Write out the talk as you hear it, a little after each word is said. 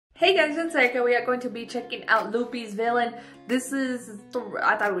Hey guys, it's Erika. We are going to be checking out Loopy's Villain. This is,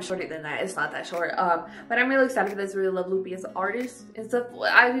 I thought it was shorter than that. It's not that short. But I'm really excited for this. I really love Loopy as an artist and stuff.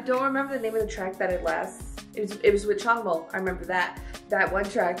 I don't remember the name of the track that it was with Changmo. I remember that one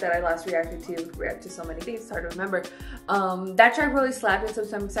track that I last reacted to so many things. It's hard to remember. That track really slapped me,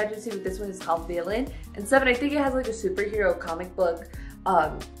 so I'm excited to see what this one is called, Villain and stuff. And I think it has like a superhero comic book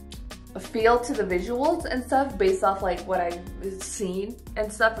a feel to the visuals and stuff based off like what I've seen and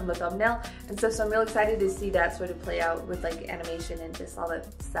stuff from the thumbnail and stuff. So I'm really excited to see that sort of play out with like animation and just all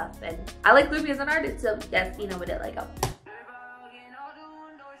that stuff. And I like Loopy as an artist, so yes, you know what it like.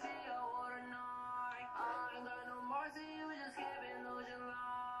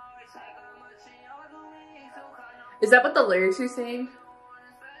 Is that what the lyrics are saying?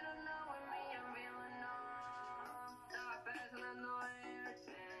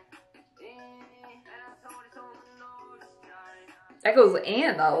 That goes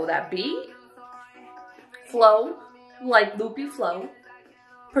in though, that beat. Flow, like Loopy flow.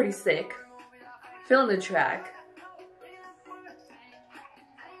 Pretty sick. Feeling the track.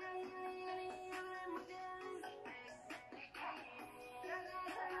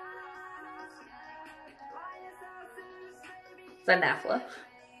 Is that Nafla?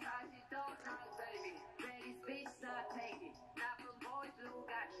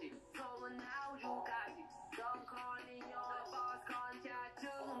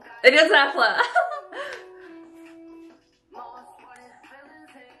 It is Nafla.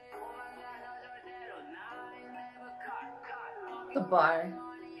 The bar,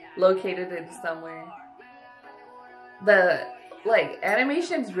 located in somewhere. The like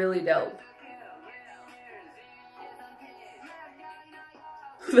animation's really dope.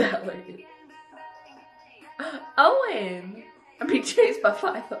 That lady. Owen. I'm being chased by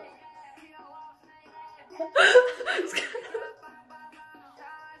Philo.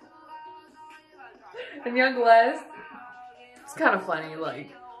 And Young West, it's kind of funny,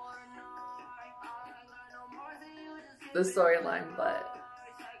 like the storyline, but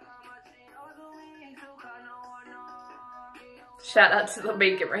shout out to the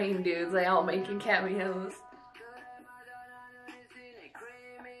Make It Rain dudes, they all making cameos.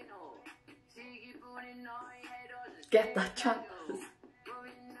 Get the choppers.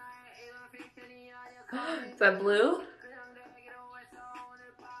 Is that blue?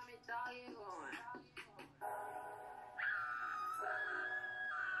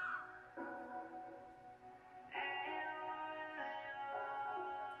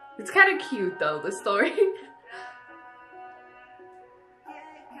 It's kind of cute though, the story.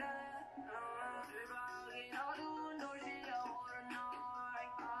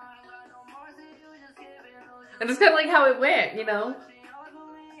 And it's kind of like how it went, you know?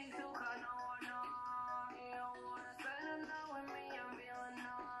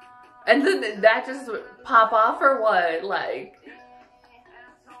 And then that just pop off or what? Like...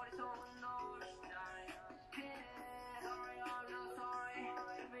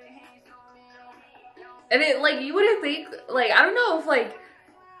 And it, like, you wouldn't think, like, I don't know if, like,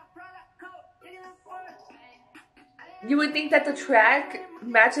 you would think that the track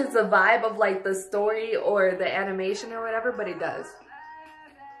matches the vibe of, like, the story or the animation or whatever, but it does.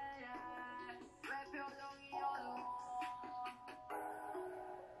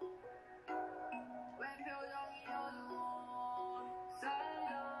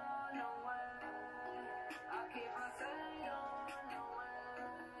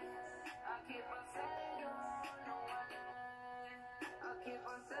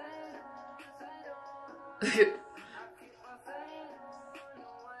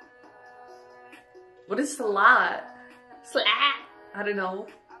 What is slat? Slat? I don't know.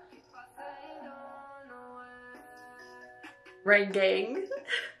 Rain gang.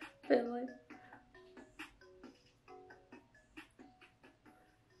 Family.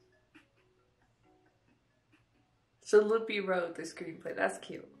 So Loopy wrote the screenplay. That's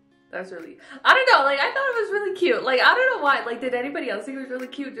cute. That's really, I don't know, like, I thought it was really cute. Like, I don't know why. Like, did anybody else think it was really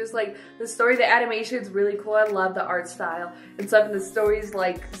cute? Just, like, the story, the animation's really cool. I love the art style and stuff. And the story's,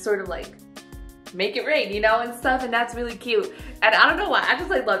 like, sort of, like, make it rain, you know, and stuff. And that's really cute. And I don't know why. I just,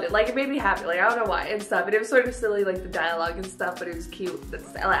 like, loved it. Like, it made me happy. Like, I don't know why and stuff. And it was sort of silly, like, the dialogue and stuff. But it was cute.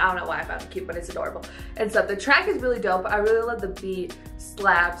 Like, I don't know why I found it cute, but it's adorable and stuff. The track is really dope. I really love the beat.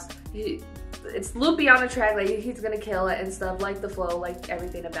 Slaps. It's Loopy on a track, like he's gonna kill it and stuff, like the flow, like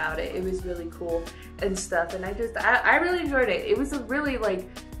everything about it. It was really cool and stuff, and I really enjoyed it. It was a really like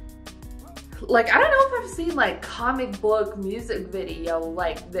I don't know if I've seen like comic book music video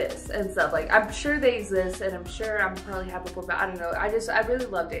like this and stuff. Like I'm sure they exist and I'm sure I'm probably have before, but I don't know. I really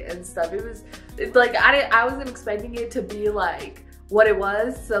loved it and stuff. It's like I wasn't expecting it to be like what it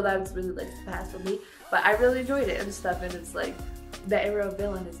was, so that's really like the past for me. But I really enjoyed it and stuff, and it's like the era of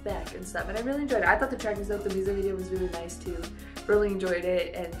villain is back and stuff, and I really enjoyed it. I thought the track was dope, the music video was really nice too. Really enjoyed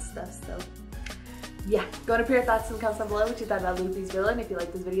it and stuff, so yeah. Go and put your thoughts in the comments down below what you thought about Loopy's villain. If you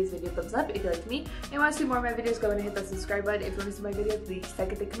like this video, give a thumbs up. If you like me and want to see more of my videos, go and hit that subscribe button. If you want to see my videos the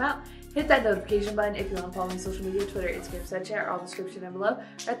second they come out, hit that notification button. If you want to follow me on social media, Twitter, Instagram, Snapchat, are all in the description down below.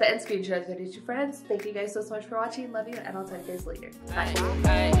 Or at the end screen, share this video with your friends. Thank you guys so much for watching. Love you, and I'll talk to you guys later.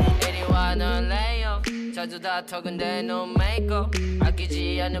 Bye.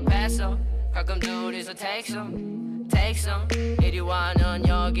 Take some, 이리와는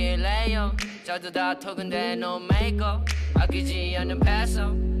여길래요. 저도 다 토근데 no makeup. 아끼지 않는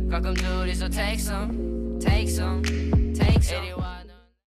peso. 가끔 둘이서 take some, take some, take some.